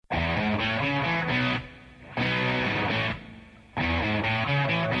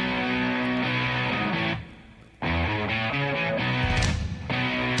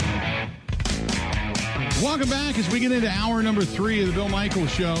Welcome back as we get into hour number 3 of the Bill Michaels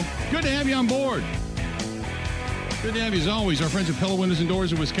Show. Good to have you on board. Good to have you as always. Our friends at Pella Windows and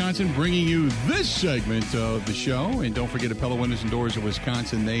Doors of Wisconsin bringing you this segment of the show. And don't forget, at Pella Windows and Doors of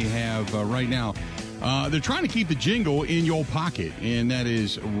Wisconsin, they have right now, they're trying to keep the jingle in your pocket. And that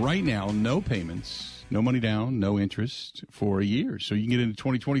is right now, no payments, no money down, no interest for a year. So you can get into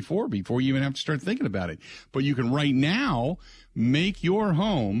 2024 before you even have to start thinking about it. But you can right now make your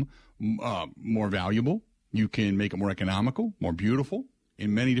home more valuable. You can make it more economical, more beautiful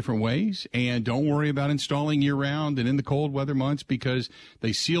in many different ways. And don't worry about installing year-round and in the cold weather months, because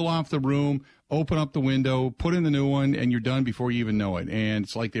they seal off the room, open up the window, put in the new one, and you're done before you even know it. And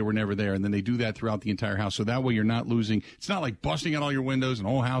it's like they were never there. And then they do that throughout the entire house. So that way you're not losing. It's not like busting out all your windows and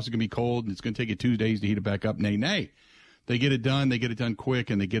the whole house is going to be cold and it's going to take you 2 days to heat it back up. Nay. They get it done. They get it done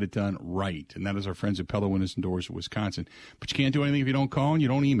quick, and they get it done right. And that is our friends at Pella Windows and Doors of Wisconsin. But you can't do anything if you don't call and you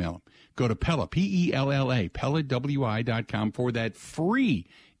don't email them. Go to Pella, P-E-L-L-A, PellaWI.com for that free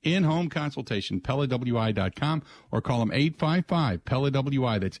in-home consultation, PellaWI.com, or call them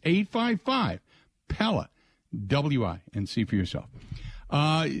 855-PELLA-WI. That's 855-PELLA-WI, and see for yourself.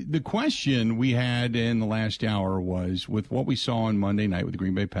 The question we had in the last hour was, with what we saw on Monday night with the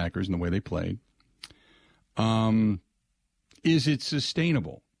Green Bay Packers and the way they played, is it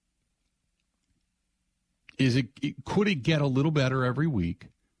sustainable? Could it get a little better every week?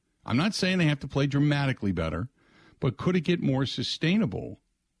 I'm not saying they have to play dramatically better, but could it get more sustainable?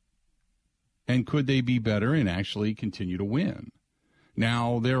 And could they be better and actually continue to win?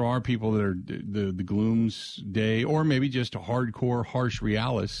 Now, there are people that are the gloomsday, or maybe just hardcore, harsh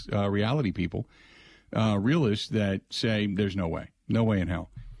reality people, realists that say there's no way in hell.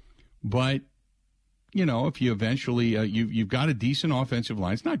 But you know, if you eventually, you've got a decent offensive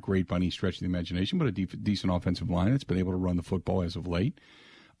line. It's not great by any stretch of the imagination, but a decent offensive line that's been able to run the football as of late.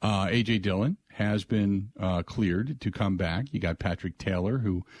 A.J. Dillon has been cleared to come back. You got Patrick Taylor,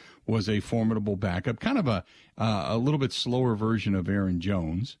 who was a formidable backup, kind of a little bit slower version of Aaron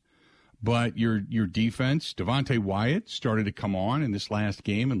Jones. But your defense, Devontae Wyatt, started to come on in this last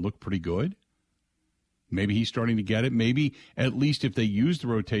game and look pretty good. Maybe he's starting to get it. Maybe at least if they use the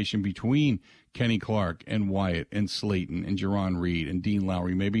rotation between Kenny Clark and Wyatt and Slayton and Jerron Reed and Dean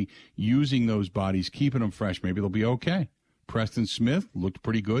Lowry, maybe using those bodies, keeping them fresh, maybe they'll be okay. Preston Smith looked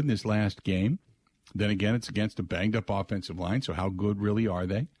pretty good in this last game. Then again, it's against a banged-up offensive line, so how good really are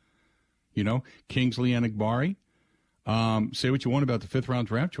they? You know, Kingsley Enagbare, say what you want about the fifth-round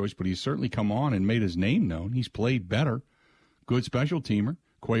draft choice, but he's certainly come on and made his name known. He's played better. Good special teamer.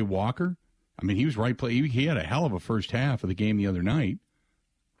 Quay Walker, I mean, he was right play. He had a hell of a first half of the game the other night.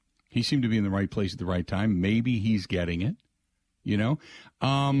 He seemed to be in the right place at the right time. Maybe he's getting it, you know.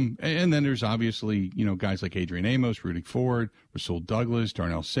 And then there's obviously, you know, guys like Adrian Amos, Rudy Ford, Rasul Douglas,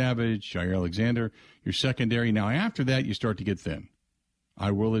 Darnell Savage, Jair Alexander. Your secondary. Now, after that, you start to get thin.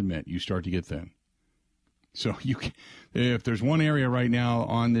 I will admit, you start to get thin. So if there's one area right now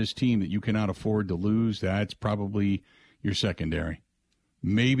on this team that you cannot afford to lose, that's probably your secondary.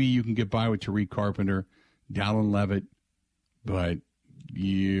 Maybe you can get by with Tariq Carpenter, Dallin Levitt, but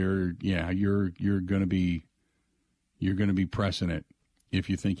you're going to be pressing it if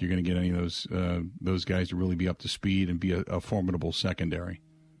you think you're going to get any of those guys to really be up to speed and be a formidable secondary.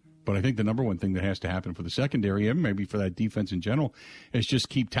 But I think the number one thing that has to happen for the secondary, and maybe for that defense in general, is just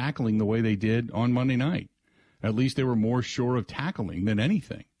keep tackling the way they did on Monday night. At least they were more sure of tackling than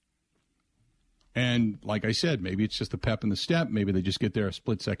anything. And like I said, maybe it's just a pep in the step. Maybe they just get there a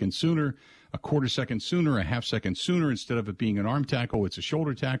split second sooner, a quarter second sooner, a half second sooner. Instead of it being an arm tackle, it's a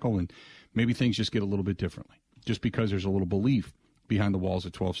shoulder tackle. And maybe things just get a little bit differently just because there's a little belief behind the walls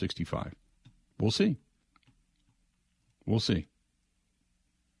at 1265. We'll see. We'll see.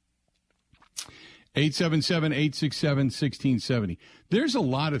 877-867-1670. There's a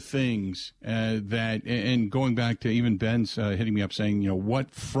lot of things that, and going back to even Ben's hitting me up saying, you know, what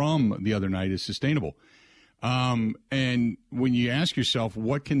from the other night is sustainable. And when you ask yourself,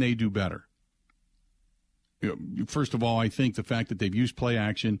 what can they do better? You know, first of all, I think the fact that they've used play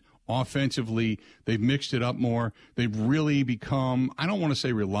action offensively, they've mixed it up more. They've really become, I don't want to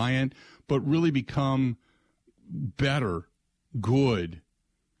say reliant, but really become better, good,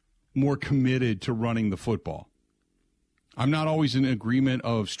 more committed to running the football. I'm not always in agreement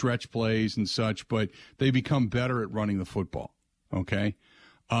of stretch plays and such, but they become better at running the football, okay?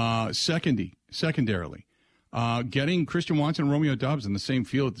 Secondarily, getting Christian Watson and Romeo Doubs in the same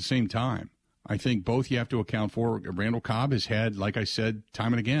field at the same time. I think both you have to account for. Randall Cobb has had, like I said,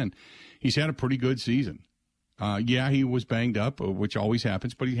 time and again, he's had a pretty good season. Yeah, he was banged up, which always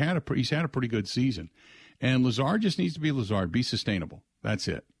happens, but he's had a pretty good season. And Lazard just needs to be Lazard, be sustainable. That's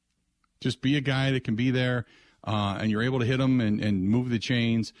it. Just be a guy that can be there, and you're able to hit them and move the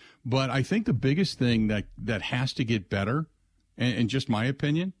chains. But I think the biggest thing that has to get better, and just my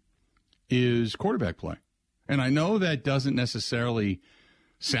opinion, is quarterback play. And I know that doesn't necessarily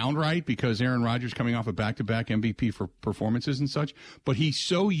sound right because Aaron Rodgers coming off a back-to-back MVP for performances and such, but he's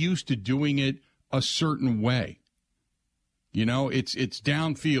so used to doing it a certain way. You know, it's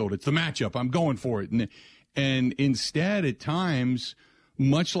downfield. It's the matchup. I'm going for it. And instead, at times,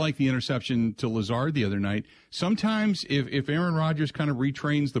 much like the interception to Lazard the other night, sometimes if Aaron Rodgers kind of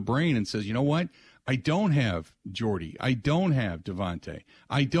retrains the brain and says, you know what, I don't have Jordy, I don't have Devontae,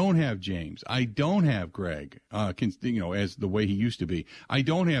 I don't have James, I don't have Greg, as the way he used to be, I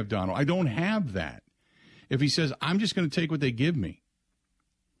don't have Donald, I don't have that. If he says, I'm just going to take what they give me,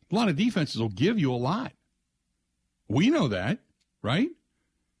 a lot of defenses will give you a lot. We know that, right?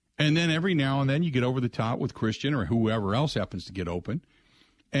 And then every now and then you get over the top with Christian or whoever else happens to get open,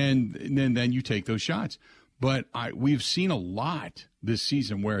 and then you take those shots. But we've seen a lot this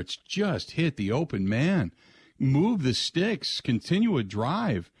season where it's just hit the open man, move the sticks, continue a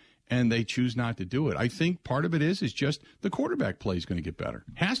drive, and they choose not to do it. I think part of it is just the quarterback play is going to get better,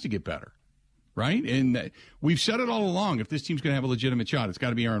 has to get better, right? And we've said it all along. If this team's going to have a legitimate shot, it's got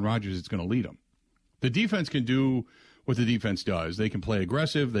to be Aaron Rodgers that's going to lead them. The defense can do what the defense does. They can play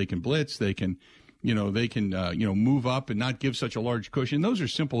aggressive. They can blitz. They can, move up and not give such a large cushion. Those are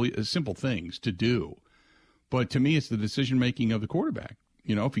simple things to do. But to me, it's the decision-making of the quarterback.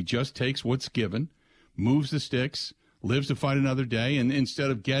 You know, if he just takes what's given, moves the sticks, lives to fight another day, and instead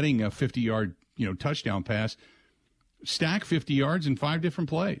of getting a 50-yard, touchdown pass, stack 50 yards in 5 different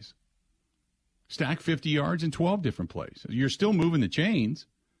plays. Stack 50 yards in 12 different plays. You're still moving the chains.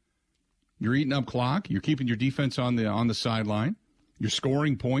 You're eating up clock. You're keeping your defense on the sideline. You're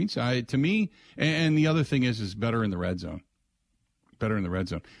scoring points. To me, and the other thing is better in the red zone. Better in the red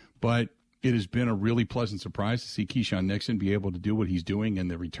zone. But it has been a really pleasant surprise to see Keyshawn Nixon be able to do what he's doing in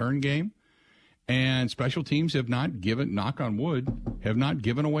the return game. And special teams have not given, knock on wood, have not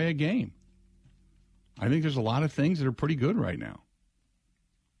given away a game. I think there's a lot of things that are pretty good right now.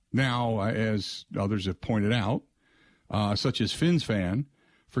 Now, as others have pointed out, such as Finn's fan,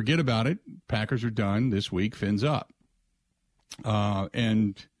 forget about it. Packers are done this week. Finn's up.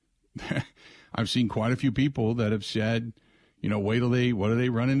 And I've seen quite a few people that have said, what do they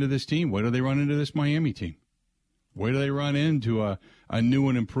run into this team? Wait till they run into this Miami team. Wait till they run into a new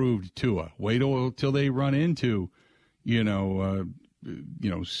and improved Tua. Wait till they run into,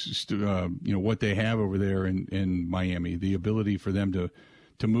 what they have over there in Miami. The ability for them to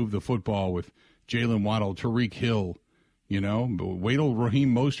move the football with Jalen Waddle, Tyreek Hill. Wait till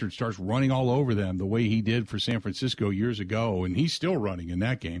Raheem Mostert starts running all over them the way he did for San Francisco years ago, and he's still running in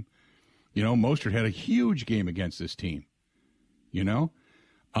that game. Mostert had a huge game against this team. They've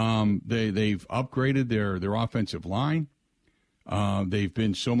upgraded their offensive line. They've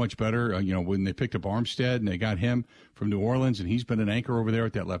been so much better. When they picked up Armstead and they got him from New Orleans, and he's been an anchor over there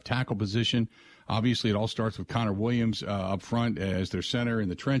at that left tackle position. Obviously, it all starts with Connor Williams up front as their center in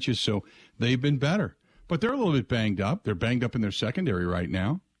the trenches. So they've been better. But they're a little bit banged up. They're banged up in their secondary right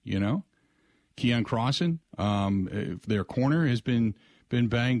now, Keon Crossan, their corner has been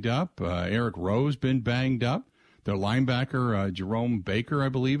banged up. Eric Rowe's been banged up. Their linebacker, Jerome Baker, I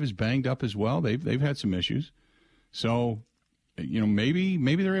believe, is banged up as well. They've had some issues. So, maybe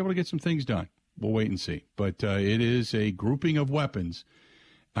they're able to get some things done. We'll wait and see. But it is a grouping of weapons.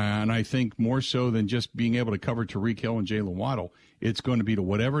 And I think more so than just being able to cover Tyreek Hill and Jalen Waddle, it's going to be to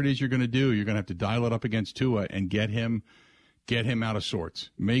whatever it is you're going to do, you're going to have to dial it up against Tua and get him out of sorts.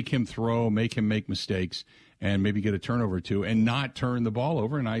 Make him throw, make him make mistakes, and maybe get a turnover or two and not turn the ball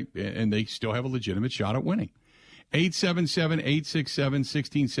over. And they still have a legitimate shot at winning.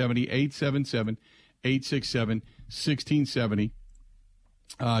 877-867-1670, 877-867-1670.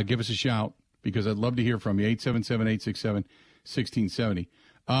 Give us a shout because I'd love to hear from you. 877-867-1670.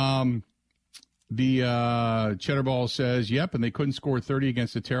 The Cheddar Ball says, yep, and they couldn't score 30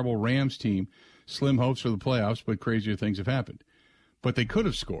 against a terrible Rams team. Slim hopes for the playoffs, but crazier things have happened. But they could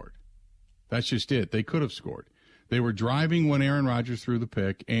have scored. That's just it. They could have scored. They were driving when Aaron Rodgers threw the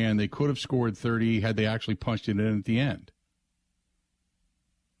pick, and they could have scored 30 had they actually punched it in at the end.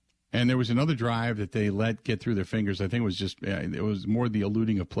 And there was another drive that they let get through their fingers. I think it was more the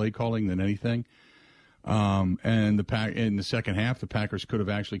eluding of play calling than anything. And in the second half, the Packers could have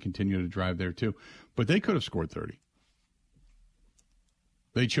actually continued to drive there too, but they could have scored 30.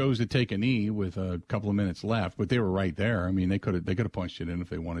 They chose to take a knee with a couple of minutes left, but they were right there. I mean, they could have punched it in if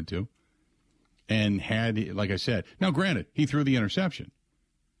they wanted to, and had, like I said. Now, granted, he threw the interception,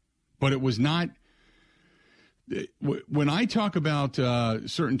 but it was not. when I talk about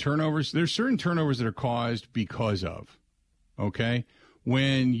certain turnovers, there's certain turnovers that are caused because of, okay?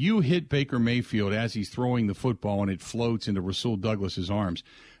 When you hit Baker Mayfield as he's throwing the football and it floats into Rasul Douglas's arms,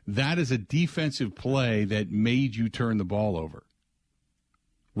 that is a defensive play that made you turn the ball over.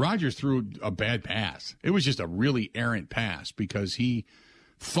 Rodgers threw a bad pass. It was just a really errant pass because he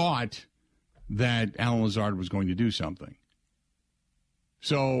thought that Allen Lazard was going to do something.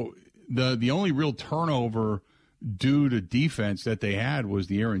 So the only real turnover due to defense that they had was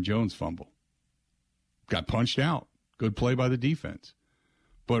the Aaron Jones fumble. Got punched out. Good play by the defense.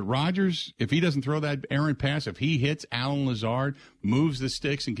 But Rodgers, if he doesn't throw that errant pass, if he hits Allen Lazard, moves the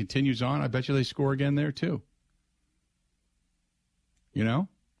sticks and continues on, I bet you they score again there too. You know?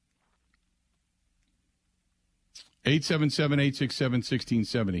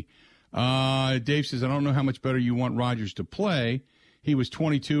 877-867-1670. Dave says, I don't know how much better you want Rodgers to play. He was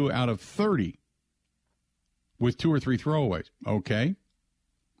 22 out of 30 with 2 or 3 throwaways. Okay.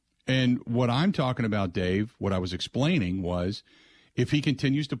 And what I'm talking about, Dave, what I was explaining was if he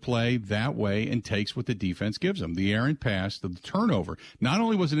continues to play that way and takes what the defense gives him, the errant pass, the turnover, not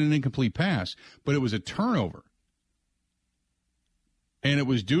only was it an incomplete pass, but it was a turnover. And it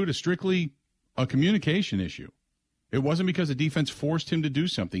was due to strictly a communication issue. It wasn't because the defense forced him to do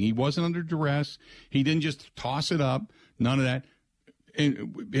something. He wasn't under duress. He didn't just toss it up. None of that.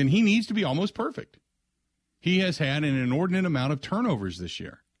 And he needs to be almost perfect. He has had an inordinate amount of turnovers this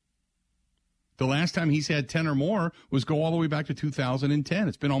year. The last time he's had 10 or more was go all the way back to 2010.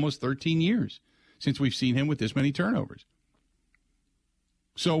 It's been almost 13 years since we've seen him with this many turnovers.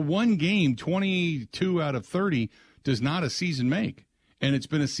 So one game, 22 out of 30, does not a season make. And it's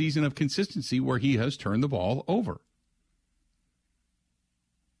been a season of consistency where he has turned the ball over.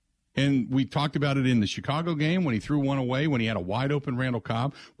 And we talked about it in the Chicago game when he threw one away, when he had a wide-open Randall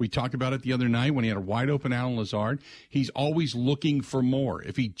Cobb. We talked about it the other night when he had a wide-open Allen Lazard. He's always looking for more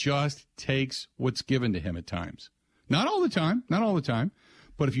if he just takes what's given to him at times. Not all the time,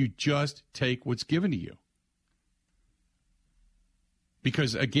 but if you just take what's given to you.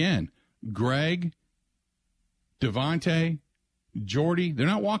 Because, again, Greg, Devontae, Jordy, they're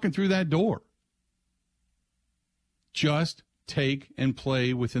not walking through that door. Just take and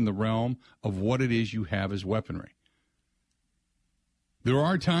play within the realm of what it is you have as weaponry. There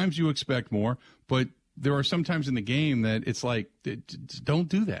are times you expect more, but there are some times in the game that it's like, don't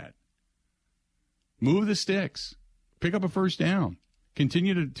do that. Move the sticks. Pick up a first down.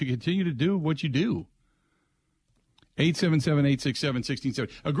 Continue to do what you do. 877-867-1670.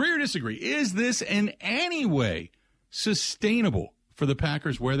 Agree or disagree? Is this in any way sustainable for the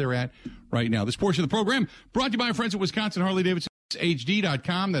Packers where they're at right now? This portion of the program brought to you by our friends at Wisconsin Harley-Davidson.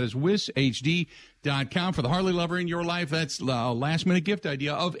 WishHD.com. That is WishHD.com. For the Harley lover in your life, that's a last-minute gift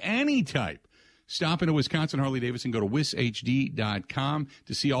idea of any type. Stop into Wisconsin Harley-Davidson. Go to WishHD.com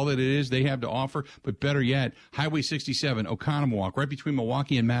to see all that it is they have to offer. But better yet, Highway 67, Oconomowoc, right between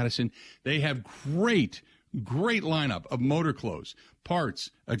Milwaukee and Madison. They have great lineup of motor clothes,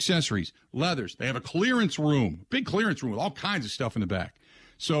 parts, accessories, leathers. They have a clearance room, big clearance room with all kinds of stuff in the back.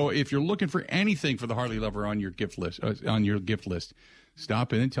 So if you're looking for anything for the Harley lover on your gift list,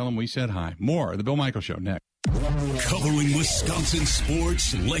 stop in and tell them we said hi. More of the Bill Michaels Show next. Covering Wisconsin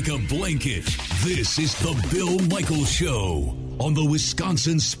sports like a blanket. This is the Bill Michaels Show on the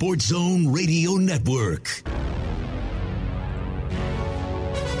Wisconsin Sports Zone Radio Network.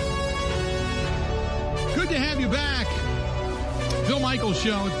 Good to have you back. Bill Michaels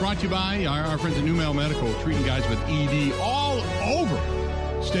Show is brought to you by our friends at New Mail Medical, treating guys with ED all over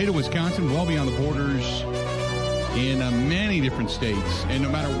state of Wisconsin, well beyond the borders, in many different states. And no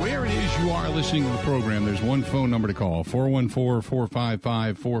matter where it is you are listening to the program, there's one phone number to call,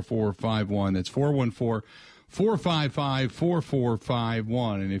 414-455-4451. That's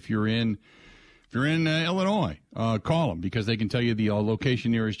 414-455-4451. And if you're in Illinois, call them because they can tell you the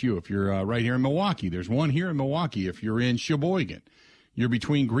location nearest you. If you're right here in Milwaukee, there's one here in Milwaukee. If you're in Sheboygan, you're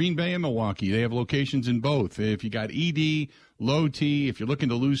between Green Bay and Milwaukee. They have locations in both. If you got ED, low T, if you're looking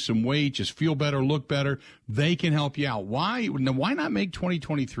to lose some weight, just feel better, look better, they can help you out. Why not make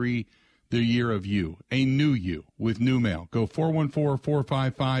 2023 the year of you, a new you with New Mail? Go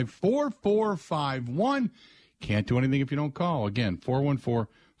 414-455-4451. Can't do anything if you don't call. Again,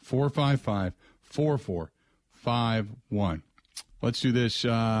 414-455-4451. Let's do this.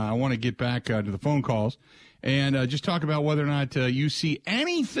 I want to get back to the phone calls and just talk about whether or not you see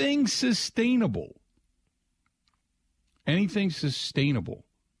anything sustainable that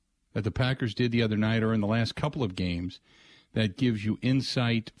the Packers did the other night or in the last couple of games that gives you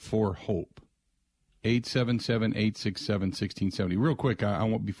insight for hope. 877-867-1670. Real quick, I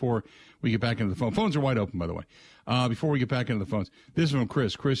want, before we get back into the phone. Phones are wide open, by the way. Before we get back into the phones, this is from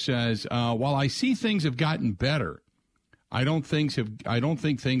Chris. Chris says, while I see things have gotten better, I don't think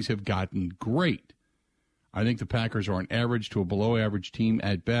things have gotten great. I think the Packers are an average to a below-average team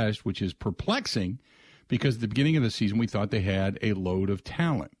at best, which is perplexing because at the beginning of the season we thought they had a load of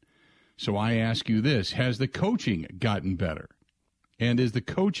talent. So I ask you this, has the coaching gotten better? And is the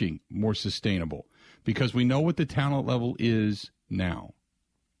coaching more sustainable? Because we know what the talent level is now.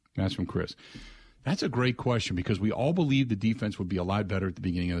 That's from Chris. That's a great question because we all believed the defense would be a lot better at the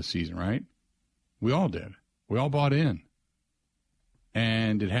beginning of the season, right? We all did. We all bought in.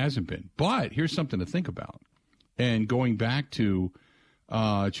 And it hasn't been. But here's something to think about. And going back to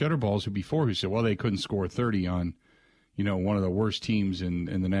Cheddar Balls who said, well, they couldn't score 30 on, one of the worst teams in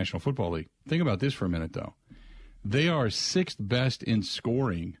the National Football League. Think about this for a minute, though. They are sixth best in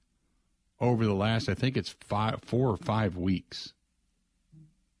scoring over the last, I think it's 4 or 5 weeks.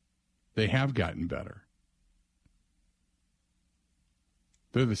 They have gotten better.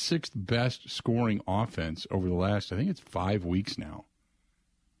 They're the sixth best scoring offense over the last, I think it's 5 weeks now.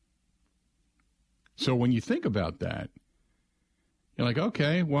 So when you think about that, you're like,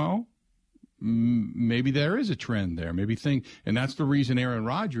 okay, well, maybe there is a trend there. And that's the reason Aaron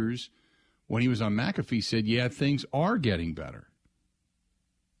Rodgers, when he was on McAfee, said, yeah, things are getting better.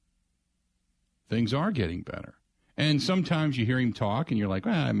 Things are getting better. And sometimes you hear him talk and you're like,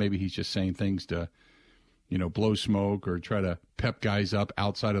 maybe he's just saying things to, blow smoke or try to pep guys up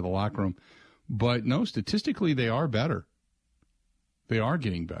outside of the locker room. But no, statistically, they are better. They are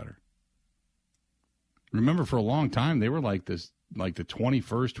getting better. Remember, for a long time, they were like the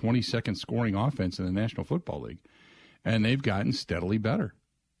 21st, 22nd scoring offense in the National Football League. And they've gotten steadily better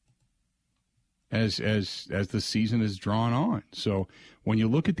as the season has drawn on. So when you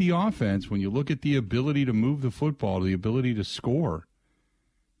look at the offense, when you look at the ability to move the football, the ability to score,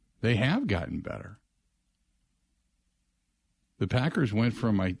 they have gotten better. The Packers went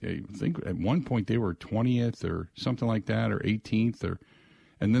from, I think at one point they were 20th or something like that, or 18th,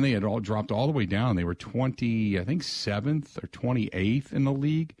 and then they had all dropped all the way down. They were 7th or 28th in the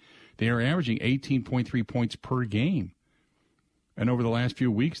league. They are averaging 18.3 points per game. And over the last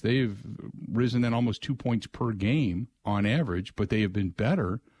few weeks, they've risen then almost 2 points per game on average, but they have been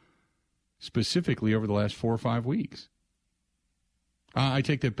better specifically over the last 4 or 5 weeks. I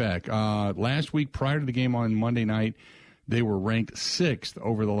take that back. Last week, prior to the game on Monday night, they were ranked 6th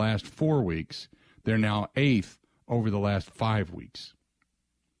over the last 4 weeks. They're now 8th over the last 5 weeks.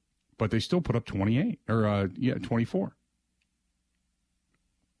 But they still put up 24.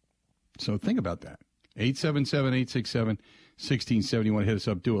 So think about that. 877-867-1670. Hit us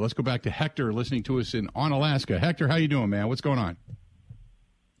up. Do it. Let's go back to Hector listening to us on Alaska. Hector, how you doing, man? What's going on?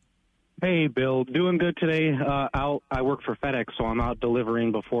 Hey, Bill. Doing good today. I work for FedEx, so I'm out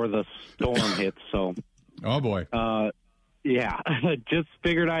delivering before the storm hits. So, oh, boy. Yeah. Just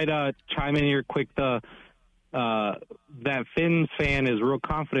figured I'd chime in here quick. That Finns fan is real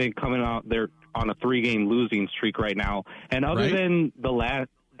confident coming out there on a 3-game losing streak right now. And other than the last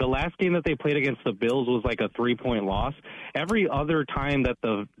game that they played against the Bills was like a 3-point loss. Every other time that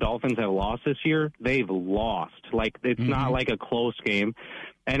the Dolphins have lost this year, they've lost. Like, it's not like a close game.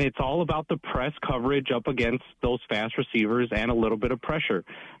 And it's all about the press coverage up against those fast receivers and a little bit of pressure.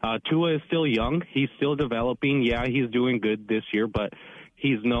 Tua is still young. He's still developing. Yeah, he's doing good this year, but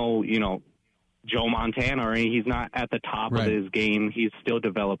he's no, Joe Montana, or he's not at the top of his game. He's still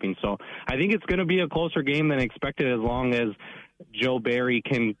developing. So I think it's going to be a closer game than expected as long as Joe Barry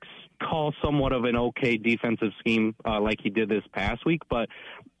can call somewhat of an okay defensive scheme like he did this past week. But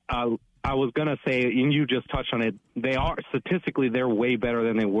I was going to say, and you just touched on it, statistically, they're way better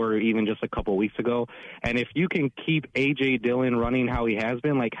than they were even just a couple of weeks ago. And if you can keep A.J. Dillon running how he has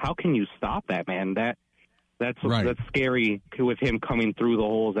been, like, how can you stop that, man? That's scary with him coming through the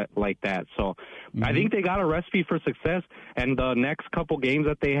holes like that. So I think they got a recipe for success. And the next couple games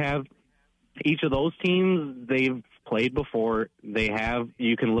that they have, each of those teams, they've played before.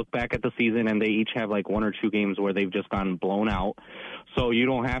 You can look back at the season, and they each have like 1 or 2 games where they've just gotten blown out. So you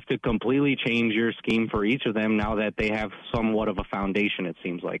don't have to completely change your scheme for each of them now that they have somewhat of a foundation, it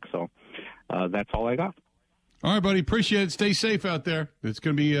seems like. So that's all I got. All right, buddy. Appreciate it. Stay safe out there. It's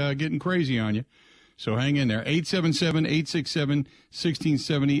going to be getting crazy on you. So hang in there.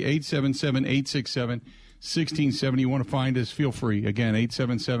 877-867-1670, 877-867-1670. You want to find us, feel free. Again,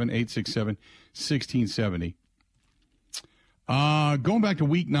 877-867-1670. Going back to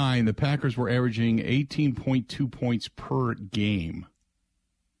Week 9, the Packers were averaging 18.2 points per game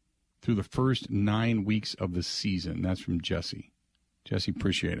through the first 9 weeks of the season. That's from Jesse. Jesse,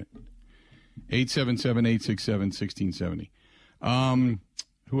 appreciate it. 877-867-1670.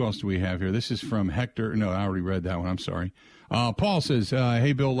 Who else do we have here? This is from Hector. No, I already read that one. I'm sorry. Paul says,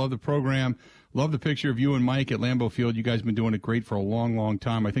 hey, Bill, love the program. Love the picture of you and Mike at Lambeau Field. You guys have been doing it great for a long, long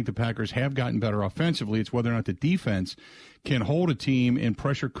time. I think the Packers have gotten better offensively. It's whether or not the defense can hold a team in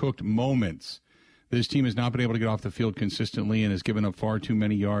pressure-cooked moments. This team has not been able to get off the field consistently and has given up far too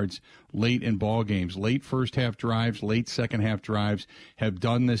many yards late in ball games. Late first-half drives, late second-half drives have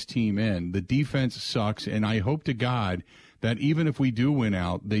done this team in. The defense sucks, and I hope to God that even if we do win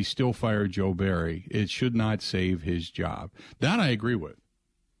out, they still fire Joe Barry. It should not save his job. That I agree with,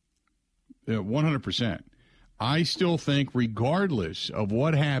 100%. I still think regardless of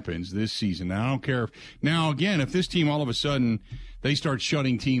what happens this season, I don't care. Now, again, if this team all of a sudden they start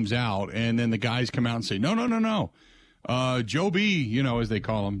shutting teams out and then the guys come out and say, no. Joe B, as they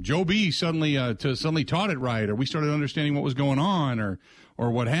call him, Joe B suddenly taught it right, or we started understanding what was going on, or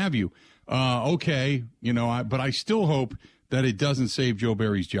what have you. Okay, but I still hope that it doesn't save Joe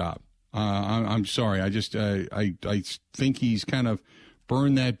Barry's job. I'm sorry. I just I think he's kind of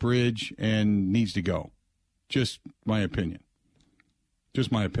burned that bridge and needs to go. Just my opinion.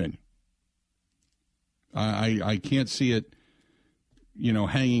 I can't see it,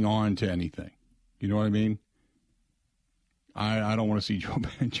 hanging on to anything. You know what I mean? I don't want to see Joe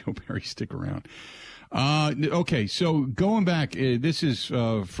Barry stick around. Okay, so going back, this is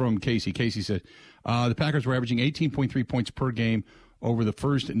from Casey. Casey said, the Packers were averaging 18.3 points per game over the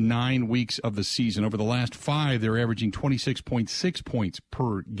first 9 weeks of the season. Over the last 5, they're averaging 26.6 points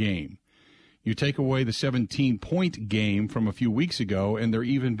per game. You take away the 17-point game from a few weeks ago, and they're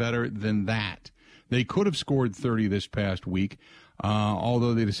even better than that. They could have scored 30 this past week,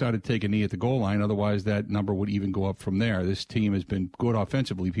 although they decided to take a knee at the goal line. Otherwise, that number would even go up from there. This team has been good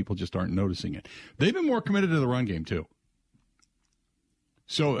offensively. People just aren't noticing it. They've been more committed to the run game, too.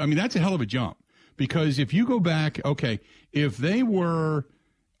 So, that's a hell of a jump. Because if you go back, okay, if they were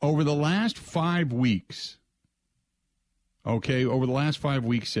over the last 5 weeks,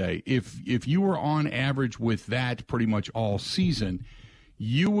 say, if you were on average with that pretty much all season,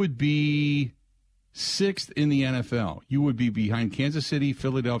 you would be 6th in the NFL. You would be behind Kansas City,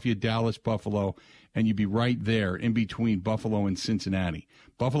 Philadelphia, Dallas, Buffalo, and you'd be right there in between Buffalo and Cincinnati.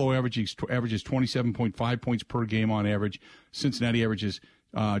 Buffalo averages 27.5 points per game on average. Cincinnati averages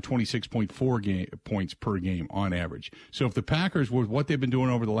 26.4 points per game on average. So if the Packers, with what they've been doing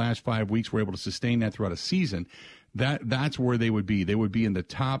over the last 5 weeks, were able to sustain that throughout a season, that's where they would be. They would be in the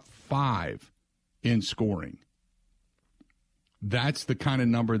top 5 in scoring. That's the kind of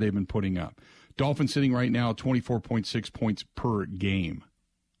number they've been putting up. Dolphins sitting right now at 24.6 points per game.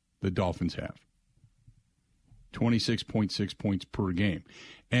 The Dolphins have 26.6 points per game.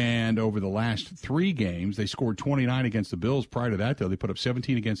 And over the last 3 games, they scored 29 against the Bills. Prior to that, though, they put up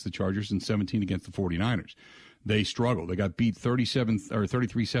 17 against the Chargers and 17 against the 49ers. They struggled. They got beat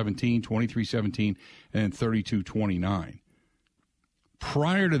 33-17, 23-17, and 32-29.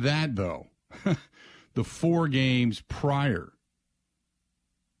 Prior to that, though, the 4 games prior,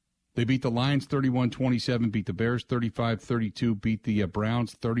 they beat the Lions 31-27, beat the Bears 35-32, beat the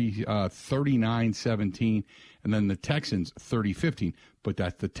Browns 39-17, and then the Texans 30-15. But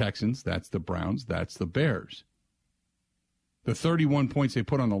that's the Texans, that's the Browns, that's the Bears. The 31 points they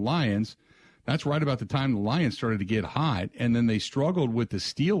put on the Lions, that's right about the time the Lions started to get hot, and then they struggled with the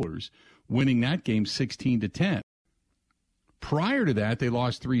Steelers, winning that game 16-10. Prior to that, they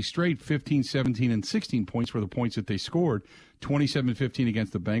lost 3 straight, 15, 17, and 16 points were the points that they scored. 27-15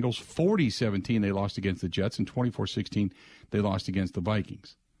 against the Bengals, 40-17 they lost against the Jets, and 24-16 they lost against the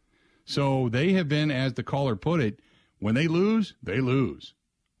Vikings. So they have been, as the caller put it, when they lose, they lose.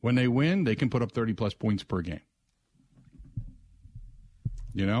 When they win, they can put up 30-plus points per game.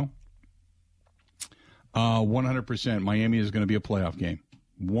 100%. Miami is going to be a playoff game.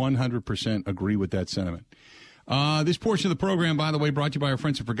 100% agree with that sentiment. This portion of the program, by the way, brought to you by our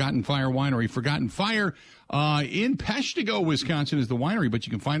friends at Forgotten Fire Winery. Forgotten Fire in Peshtigo, Wisconsin is the winery, but you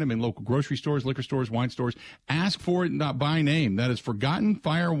can find them in local grocery stores, liquor stores, wine stores. Ask for it by name. That is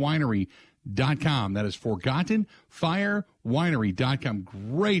ForgottenFireWinery.com. That is ForgottenFireWinery.com.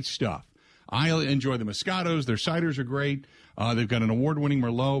 Great stuff. I enjoy the Moscatos. Their ciders are great. They've got an award-winning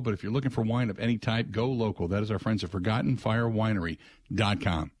Merlot, but if you're looking for wine of any type, go local. That is our friends at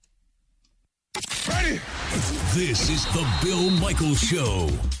ForgottenFireWinery.com. Ready? This is the Bill Michaels Show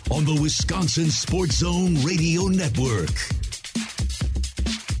on the Wisconsin Sports Zone Radio Network.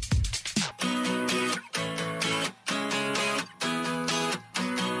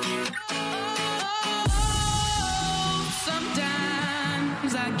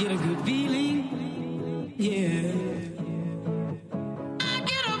 Sometimes I get a good feeling, yeah. I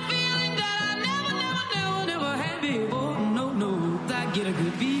get a feeling that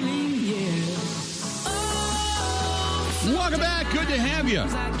to have you.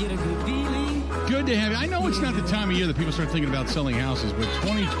 I get a good feeling. Good to have you. I know it's not the time of year that people start thinking about selling houses, but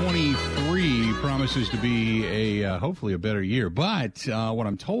 2023 promises to be hopefully a better year. But what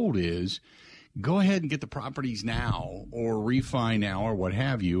I'm told is go ahead and get the properties now or refi now or what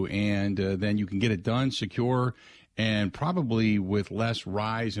have you, and then you can get it done, secure, and probably with less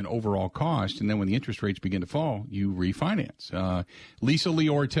rise in overall cost. And then when the interest rates begin to fall, you refinance. Lisa Lee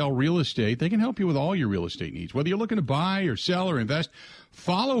Ortel Real Estate, they can help you with all your real estate needs. Whether you're looking to buy or sell or invest,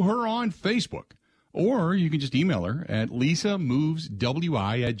 follow her on Facebook. Or you can just email her at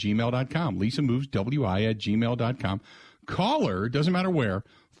lisamoveswi@gmail.com. lisamoveswi@gmail.com. Call her, doesn't matter where,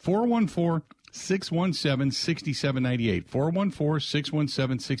 414-617-6798.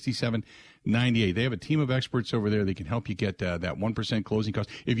 414-617-6798. They have a team of experts over there. They can help you get that 1% closing cost.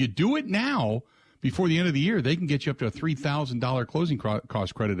 If you do it now, before the end of the year, they can get you up to a $3,000 closing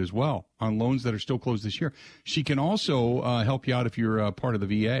cost credit as well on loans that are still closed this year. She can also help you out if you're part of the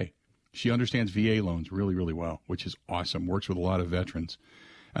VA. She understands VA loans really, really well, which is awesome. Works with a lot of veterans.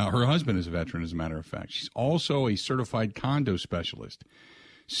 Her husband is a veteran, as a matter of fact. She's also a certified condo specialist.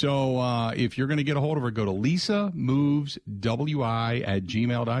 So if you're going to get a hold of her, go to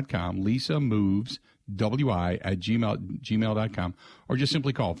lisamoveswi@gmail.com, lisamoveswi@gmail.com, or just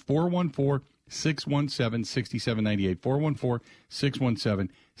simply call 414-617-6798,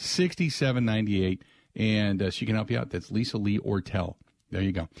 414-617-6798, and she can help you out. That's Lisa Lee Ortel. There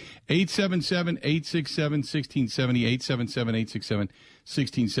you go. 877-867-1670,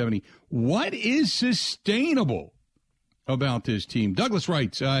 877-867-1670. What is sustainable about this team? Douglas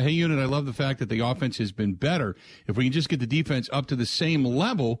writes, hey, Unit, I love the fact that the offense has been better. If we can just get the defense up to the same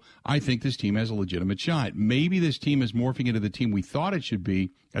level, I think this team has a legitimate shot. Maybe this team is morphing into the team we thought it should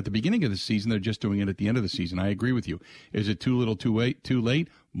be at the beginning of the season. They're just doing it at the end of the season. I agree with you. Is it too little, too late?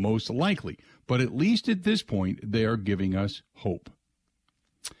 Most likely. But at least at this point, they are giving us hope.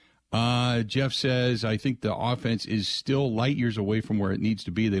 Jeff says, I think the offense is still light years away from where it needs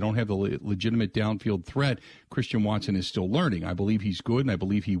to be. They don't have the legitimate downfield threat. Christian Watson is still learning. I believe he's good, and I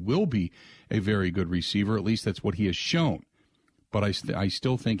believe he will be a very good receiver. At least that's what he has shown. But I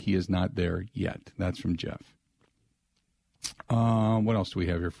still think he is not there yet. That's from Jeff. What else do we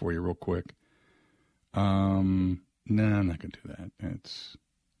have here for you real quick? No, I'm not going to do that. It's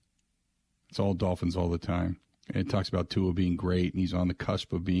all Dolphins all the time. It talks about Tua being great, and he's on the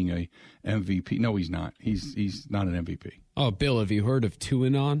cusp of being a MVP. No, he's not. He's not an MVP. Oh, Bill, have you heard of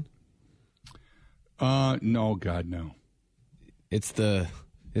Tuanon? No, God, no. It's the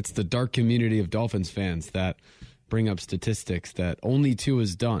dark community of Dolphins fans that bring up statistics that only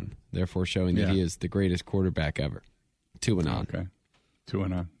Tua's done, therefore showing that he is the greatest quarterback ever. Tuanon. Okay.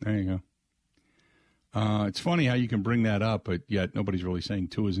 Tuanon. There you go. It's funny how you can bring that up, but yet nobody's really saying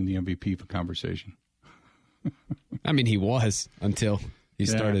Tua's in the MVP for conversation. I mean, he was until he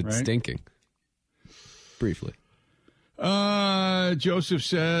started stinking. Briefly. Joseph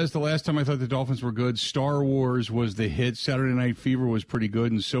says, the last time I thought the Dolphins were good, Star Wars was the hit. Saturday Night Fever was pretty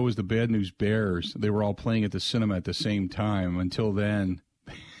good, and so was the Bad News Bears. They were all playing at the cinema at the same time. Until then,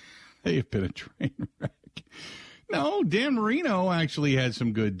 they have been a train wreck. No, Dan Marino actually had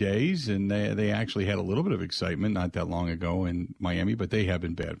some good days, and they actually had a little bit of excitement not that long ago in Miami, but they have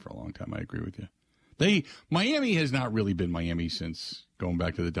been bad for a long time. I agree with you. Miami has not really been Miami since going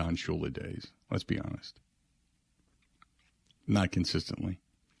back to the Don Shula days. Let's be honest. Not consistently.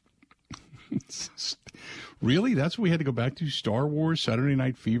 Really? That's what we had to go back to? Star Wars, Saturday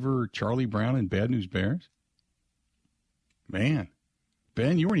Night Fever, Charlie Brown, and Bad News Bears? Man.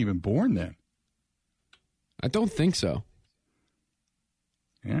 Ben, you weren't even born then. I don't think so.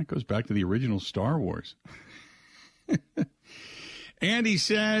 Yeah, it goes back to the original Star Wars. Andy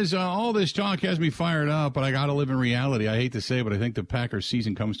says, all this talk has me fired up, but I got to live in reality. I hate to say it, but I think the Packers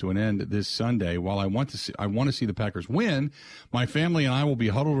season comes to an end this Sunday. While I want to see the Packers win, my family and I will be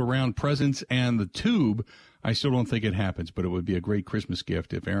huddled around presents and the tube. I still don't think it happens, but it would be a great Christmas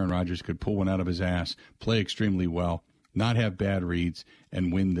gift if Aaron Rodgers could pull one out of his ass, play extremely well, not have bad reads,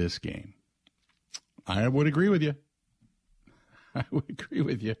 and win this game. I would agree with you. I would agree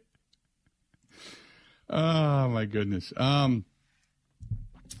with you. Oh, my goodness.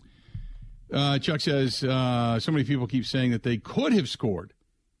 Chuck says, so many people keep saying that they could have scored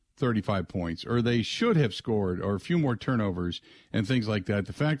 35 points, or they should have scored, or a few more turnovers and things like that.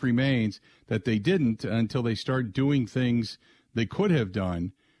 The fact remains that they didn't until they start doing things they could have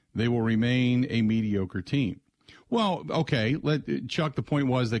done. They will remain a mediocre team. Well, okay, Chuck, the point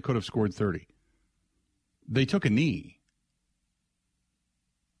was they could have scored 30. They took a knee.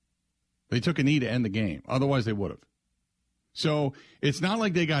 They took a knee to end the game. Otherwise, they would have. So it's not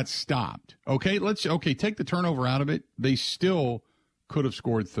like they got stopped. Okay, take the turnover out of it. They still could have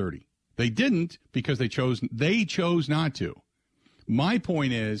scored 30. They didn't because they chose not to. My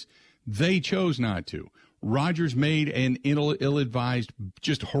point is they chose not to. Rodgers made an ill-advised,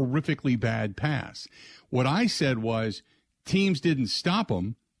 just horrifically bad pass. What I said was teams didn't stop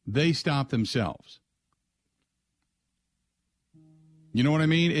them. They stopped themselves. You know what I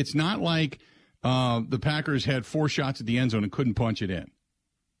mean? It's not like the Packers had 4 shots at the end zone and couldn't punch it in.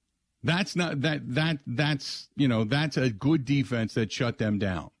 That's not that's a good defense that shut them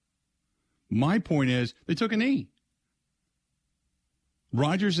down. My point is they took a knee.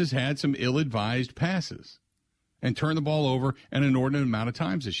 Rodgers has had some ill-advised passes and turned the ball over an inordinate amount of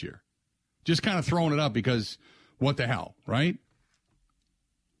times this year. Just kind of throwing it up because what the hell, right?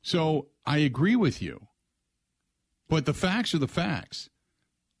 So I agree with you. But the facts are the facts.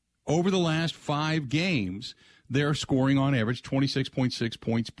 Over the last 5 games, they're scoring on average 26.6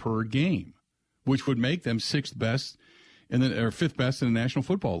 points per game, which would make them 5th best in the National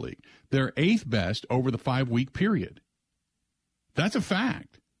Football League. They're 8th best over the 5-week period. That's a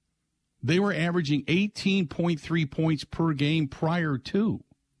fact. They were averaging 18.3 points per game prior to.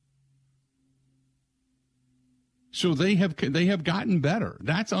 So they have gotten better.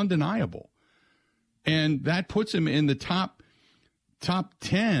 That's undeniable. And that puts them in the top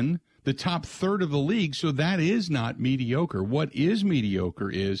 10, the top third of the league. So that is not mediocre. What is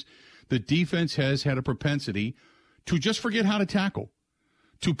mediocre is the defense has had a propensity to just forget how to tackle,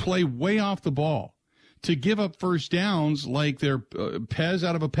 to play way off the ball, to give up first downs like they're Pez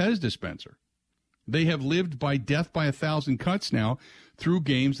out of a Pez dispenser. They have lived by death by 1,000 cuts now through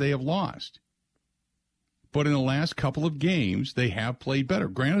games they have lost. But in the last couple of games, they have played better.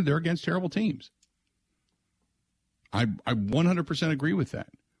 Granted, they're against terrible teams. I 100% agree with that.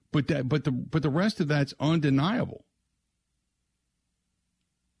 But the rest of that's undeniable.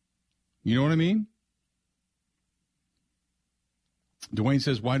 You know what I mean? Dwayne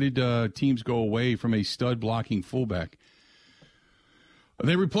says, why did teams go away from a stud blocking fullback?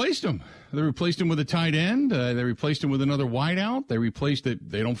 They replaced him. They replaced him with a tight end. They replaced him with another wideout. They replaced it.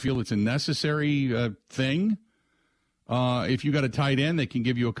 They don't feel it's a necessary thing. If you got a tight end, they can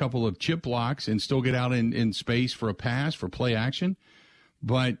give you a couple of chip blocks and still get out in space for a pass, for play action.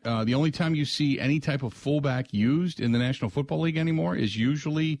 But the only time you see any type of fullback used in the National Football League anymore is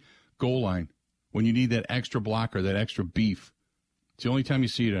usually goal line, when you need that extra blocker, that extra beef. It's the only time you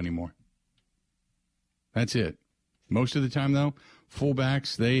see it anymore. That's it. Most of the time, though,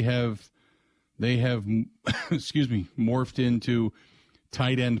 fullbacks, they have morphed into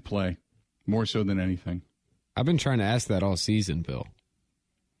tight end play more so than anything. I've been trying to ask that all season, Bill.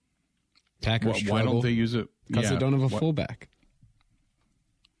 Packers struggle. Why don't they use it? Because they don't have a fullback.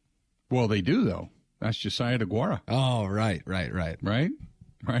 Well, they do, though. That's Josiah DeGuara. Oh, right. Right?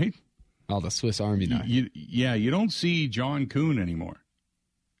 Oh, the Swiss Army knife. You don't see John Kuhn anymore.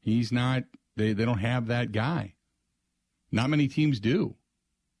 He's not, they don't have that guy. Not many teams do.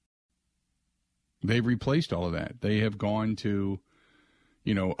 They've replaced all of that. They have gone to,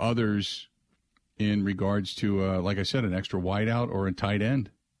 others in regards to, like I said, an extra wideout or a tight end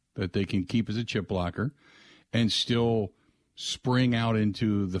that they can keep as a chip blocker and still spring out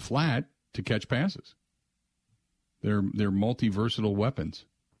into the flat to catch passes. They're multi-versatile weapons.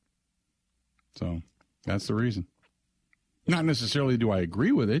 So that's the reason. Not necessarily do I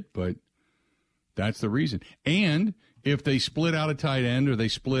agree with it, but that's the reason. And if they split out a tight end or they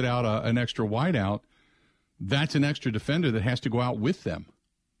split out an extra wideout, that's an extra defender that has to go out with them,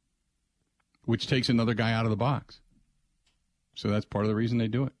 which takes another guy out of the box. So that's part of the reason they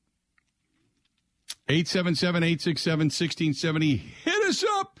do it. 877-867-1670. Hit us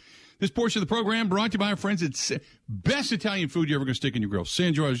up. This portion of the program brought to you by our friends at best Italian food you're ever going to stick in your grill.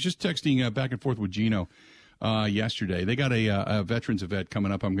 Sandro, I was just texting back and forth with Gino yesterday. They got a veterans event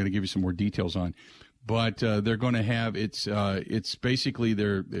coming up. I'm going to give you some more details on. But they're going to have it's basically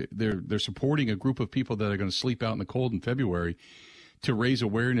they're supporting a group of people that are going to sleep out in the cold in February to raise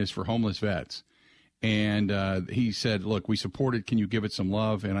awareness for homeless vets. And he said, look, we support it. Can you give it some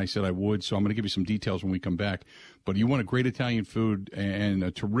love? And I said I would. So I'm going to give you some details when we come back. But you want a great Italian food and a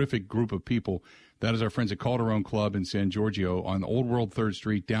terrific group of people. That is our friends at Calderone Club in San Giorgio on Old World 3rd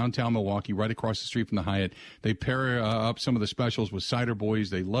Street, downtown Milwaukee, right across the street from the Hyatt. They pair up some of the specials with Cider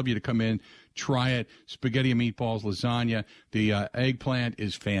Boys. They love you to come in, try it. Spaghetti and meatballs, lasagna. The eggplant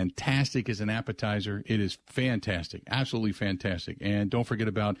is fantastic as an appetizer. It is fantastic, absolutely fantastic. And don't forget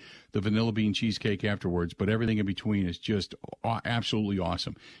about the vanilla bean cheesecake afterwards. But everything in between is just absolutely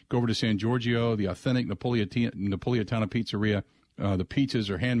awesome. Go over to San Giorgio, the authentic Napolitana Pizzeria. The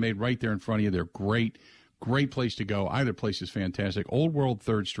pizzas are handmade right there in front of you. They're great Great place to go. Either place is fantastic. Old World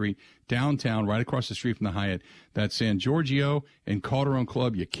 3rd Street, downtown, right across the street from the Hyatt. That's San Giorgio and Calderon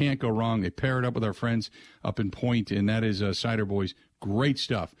Club. You can't go wrong. They pair it up with our friends up in Point, and that is Cider Boys. Great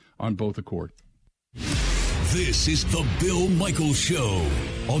stuff on both Accord. This is the Bill Michaels Show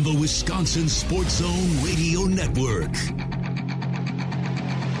on the Wisconsin Sports Zone Radio Network.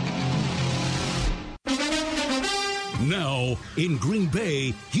 Now, in Green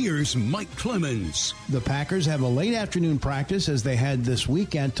Bay, here's Mike Clemens. The Packers have a late afternoon practice as they head this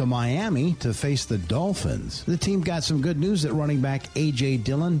weekend to Miami to face the Dolphins. The team got some good news that running back A.J.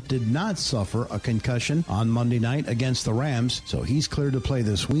 Dillon did not suffer a concussion on Monday night against the Rams, so he's cleared to play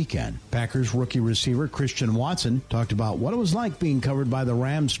this weekend. Packers rookie receiver Christian Watson talked about what it was like being covered by the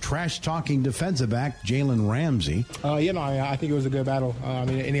Rams' trash-talking defensive back Jalen Ramsey. I think it was a good battle.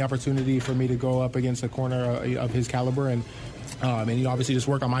 Any opportunity for me to go up against a corner of his caliber and obviously just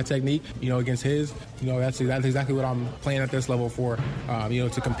work on my technique, against his, that's exactly what I'm playing at this level for,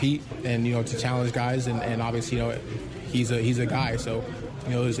 to compete and, to challenge guys. And obviously, he's a guy. So,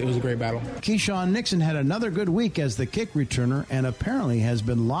 it was a great battle. Keyshawn Nixon had another good week as the kick returner and apparently has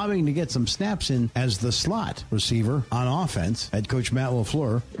been lobbying to get some snaps in as the slot receiver on offense. Head coach Matt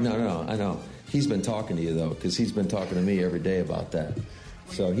LaFleur. No, I know. He's been talking to you, though, because he's been talking to me every day about that.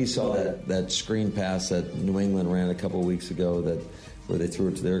 So he saw that screen pass that New England ran a couple of weeks ago where they threw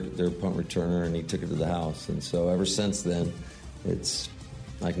it to their punt returner, and he took it to the house. And so ever since then,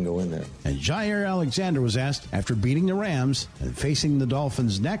 I can go in there. And Jair Alexander was asked after beating the Rams and facing the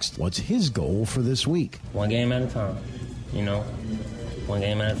Dolphins next, what's his goal for this week? One game at a time, One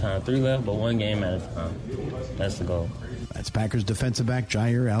game at a time. 3 left, but one game at a time. That's the goal. That's Packers defensive back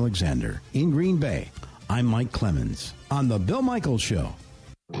Jair Alexander. In Green Bay, I'm Mike Clemens on The Bill Michaels Show.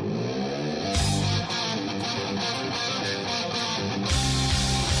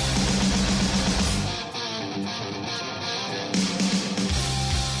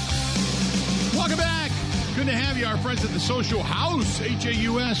 Welcome back. Good to have you, our friends at the Social House,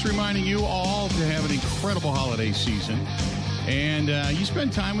 HAUS, reminding you all to have an incredible holiday season. And you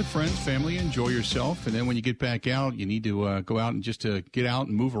spend time with friends, family, enjoy yourself. And then when you get back out, you need to go out and just to get out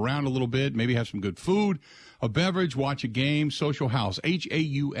and move around a little bit, maybe have some good food, a beverage, watch a game. Social House,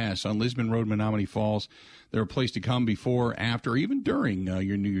 HAUS on Lisbon Road, Menominee Falls. They're a place to come before, after, even during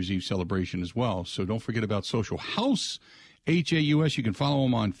your New Year's Eve celebration as well. So don't forget about Social House, HAUS. You can follow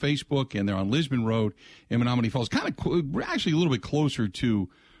them on Facebook, and they're on Lisbon Road in Menominee Falls. Kind of, actually a little bit closer to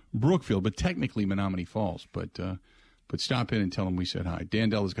Brookfield, but technically Menominee Falls. But stop in and tell them we said hi.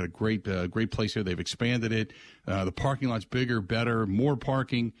 Dandella's got a great place here. They've expanded it. The parking lot's bigger, better, more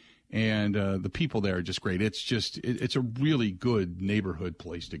parking. And the people there are just great. It's a really good neighborhood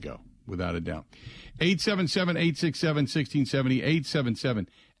place to go, without a doubt. 877-867-1670,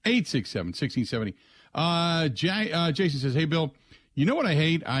 877-867-1670. Jason says, hey, Bill, you know what I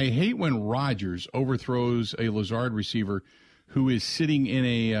hate? I hate when Rodgers overthrows a Lazard receiver who is sitting in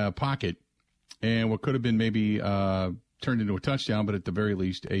a pocket and what could have been maybe turned into a touchdown, but at the very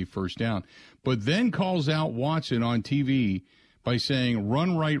least a first down. But then calls out Watson on TV by saying,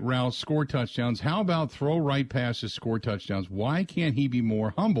 run right routes, score touchdowns. How about throw right passes, score touchdowns? Why can't he be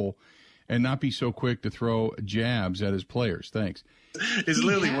more humble and not be so quick to throw jabs at his players? Thanks. It's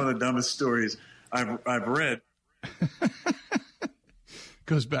literally one of the dumbest stories I've read.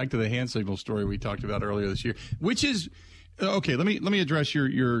 Goes back to the hand signal story we talked about earlier this year, which is okay. Let me address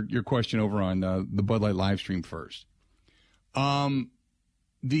your question over on the Bud Light live stream first.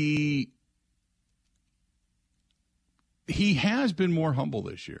 He has been more humble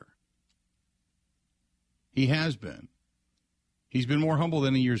this year. He has been. He's been more humble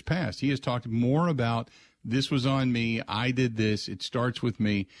than in years past. He has talked more about, this was on me, I did this, it starts with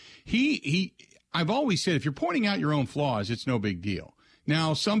me. I've always said, if you're pointing out your own flaws, it's no big deal.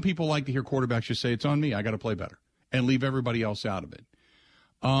 Now, some people like to hear quarterbacks just say, it's on me, I got to play better, and leave everybody else out of it.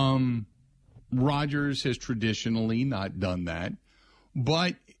 Rodgers has traditionally not done that.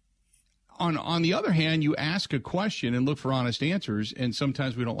 But on the other hand, you ask a question and look for honest answers, and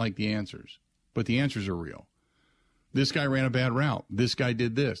sometimes we don't like the answers. But the answers are real. This guy ran a bad route. This guy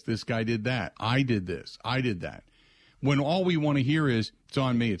did this. This guy did that. I did this. I did that. When all we want to hear is, it's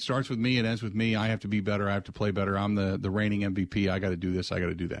on me. It starts with me. It ends with me. I have to be better. I have to play better. I'm the reigning MVP. I got to do this. I got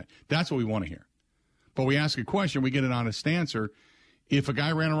to do that. That's what we want to hear. But we ask a question. We get an honest answer. If a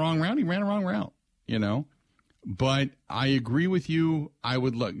guy ran a wrong route, he ran a wrong route, But I agree with you. I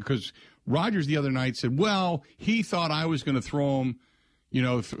would look, because Rodgers the other night said, well, he thought I was going to throw him,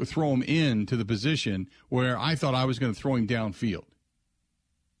 throw him into the position where I thought I was going to throw him downfield.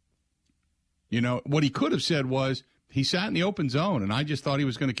 What he could have said was, he sat in the open zone, and I just thought he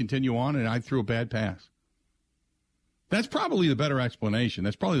was going to continue on, and I threw a bad pass. That's probably the better explanation.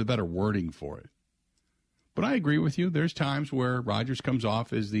 That's probably the better wording for it. But I agree with you. There's times where Rodgers comes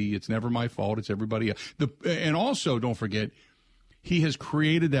off as it's never my fault, it's everybody else. And also, don't forget, he has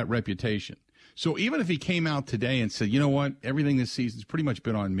created that reputation. So even if he came out today and said, you know what, everything this season's pretty much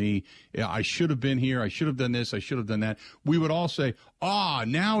been on me. I should have been here. I should have done this. I should have done that. We would all say,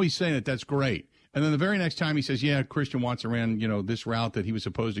 now he's saying it. That's great. And then the very next time he says, yeah, Christian Watson ran, this route that he was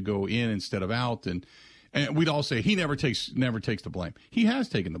supposed to go in instead of out. And we'd all say he never takes the blame. He has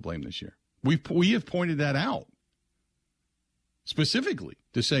taken the blame this year. We have pointed that out specifically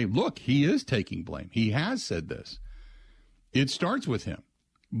to say, look, he is taking blame. He has said this. It starts with him.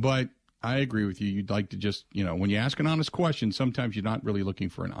 But I agree with you. You'd like to just, when you ask an honest question, sometimes you're not really looking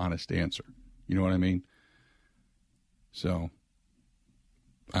for an honest answer. You know what I mean? So,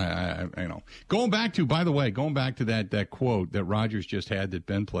 I know. Going back to that quote that Rodgers just had that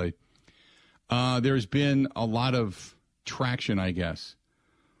Ben played, there's been a lot of traction, I guess,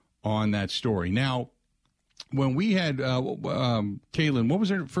 on that story. Now, when we had Kalen, what was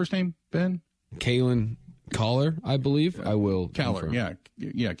her first name, Ben? Kalen Collar, I believe. I will. Collar, yeah,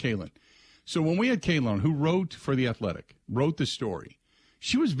 Kalen. So when we had Kalen, who wrote for The Athletic, wrote the story,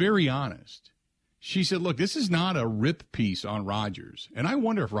 she was very honest. She said, look, this is not a rip piece on Rodgers. And I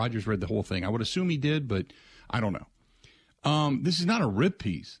wonder if Rodgers read the whole thing. I would assume he did, but I don't know. This is not a rip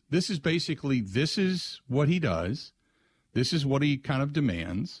piece. This is basically, this is what he does. This is what he kind of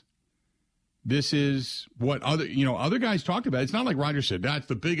demands. This is what other guys talked about. It's not like Rodgers said, that's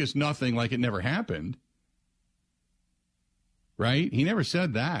the biggest nothing, like it never happened. Right? He never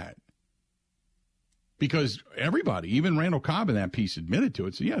said that. Because everybody, even Randall Cobb in that piece admitted to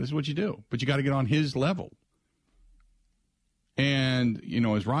it. So, yeah, this is what you do. But you got to get on his level. And,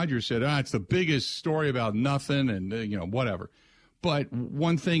 as Rodgers said, it's the biggest story about nothing and, whatever. But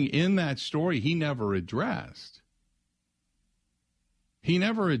one thing in that story he never addressed. He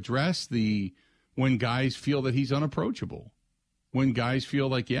never addressed when guys feel that he's unapproachable. When guys feel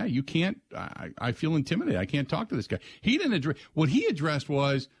like, yeah, you can't, I feel intimidated. I can't talk to this guy. He didn't address, what he addressed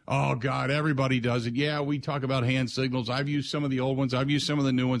was, oh, God, everybody does it. Yeah, we talk about hand signals. I've used some of the old ones. I've used some of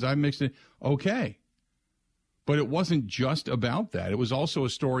the new ones. I've mixed it. Okay. But it wasn't just about that. It was also a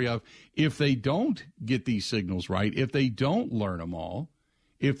story of if they don't get these signals right, if they don't learn them all,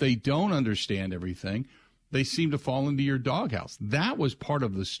 if they don't understand everything, they seem to fall into your doghouse. That was part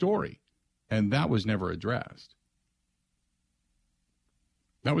of the story, and that was never addressed.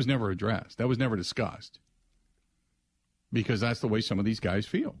 That was never addressed. That was never discussed. Because that's the way some of these guys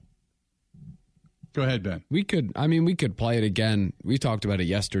feel. Go ahead, Ben. We could play it again. We talked about it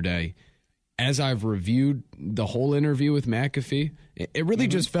yesterday. As I've reviewed the whole interview with McAfee, it really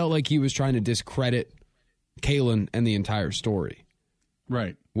just felt like he was trying to discredit Kalen and the entire story.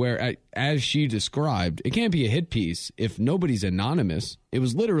 Right. Where, as she described, it can't be a hit piece if nobody's anonymous. It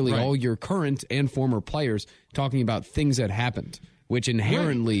was literally all your current and former players talking about things that happened, which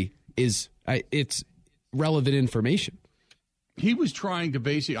inherently is it's relevant information. He was trying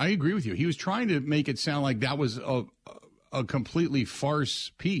to I agree with you. He was trying to make it sound like that was a completely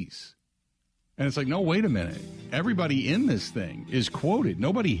farce piece. And it's like, no, wait a minute. Everybody in this thing is quoted.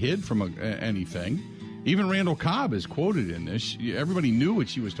 Nobody hid from anything. Even Randall Cobb is quoted in this. Everybody knew what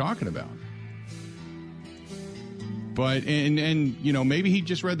she was talking about. But, and maybe he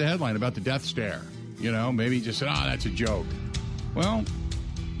just read the headline about the death stare. Maybe he just said, that's a joke. Well,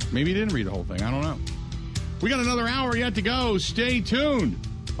 maybe he didn't read the whole thing. I don't know. We got another hour yet to go. Stay tuned.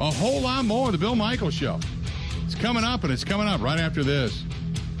 A whole lot more of the Bill Michaels Show. It's coming up, and it's coming up right after this.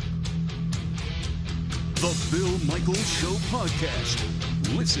 The Bill Michaels Show podcast.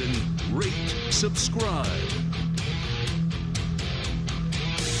 Listen, rate, subscribe.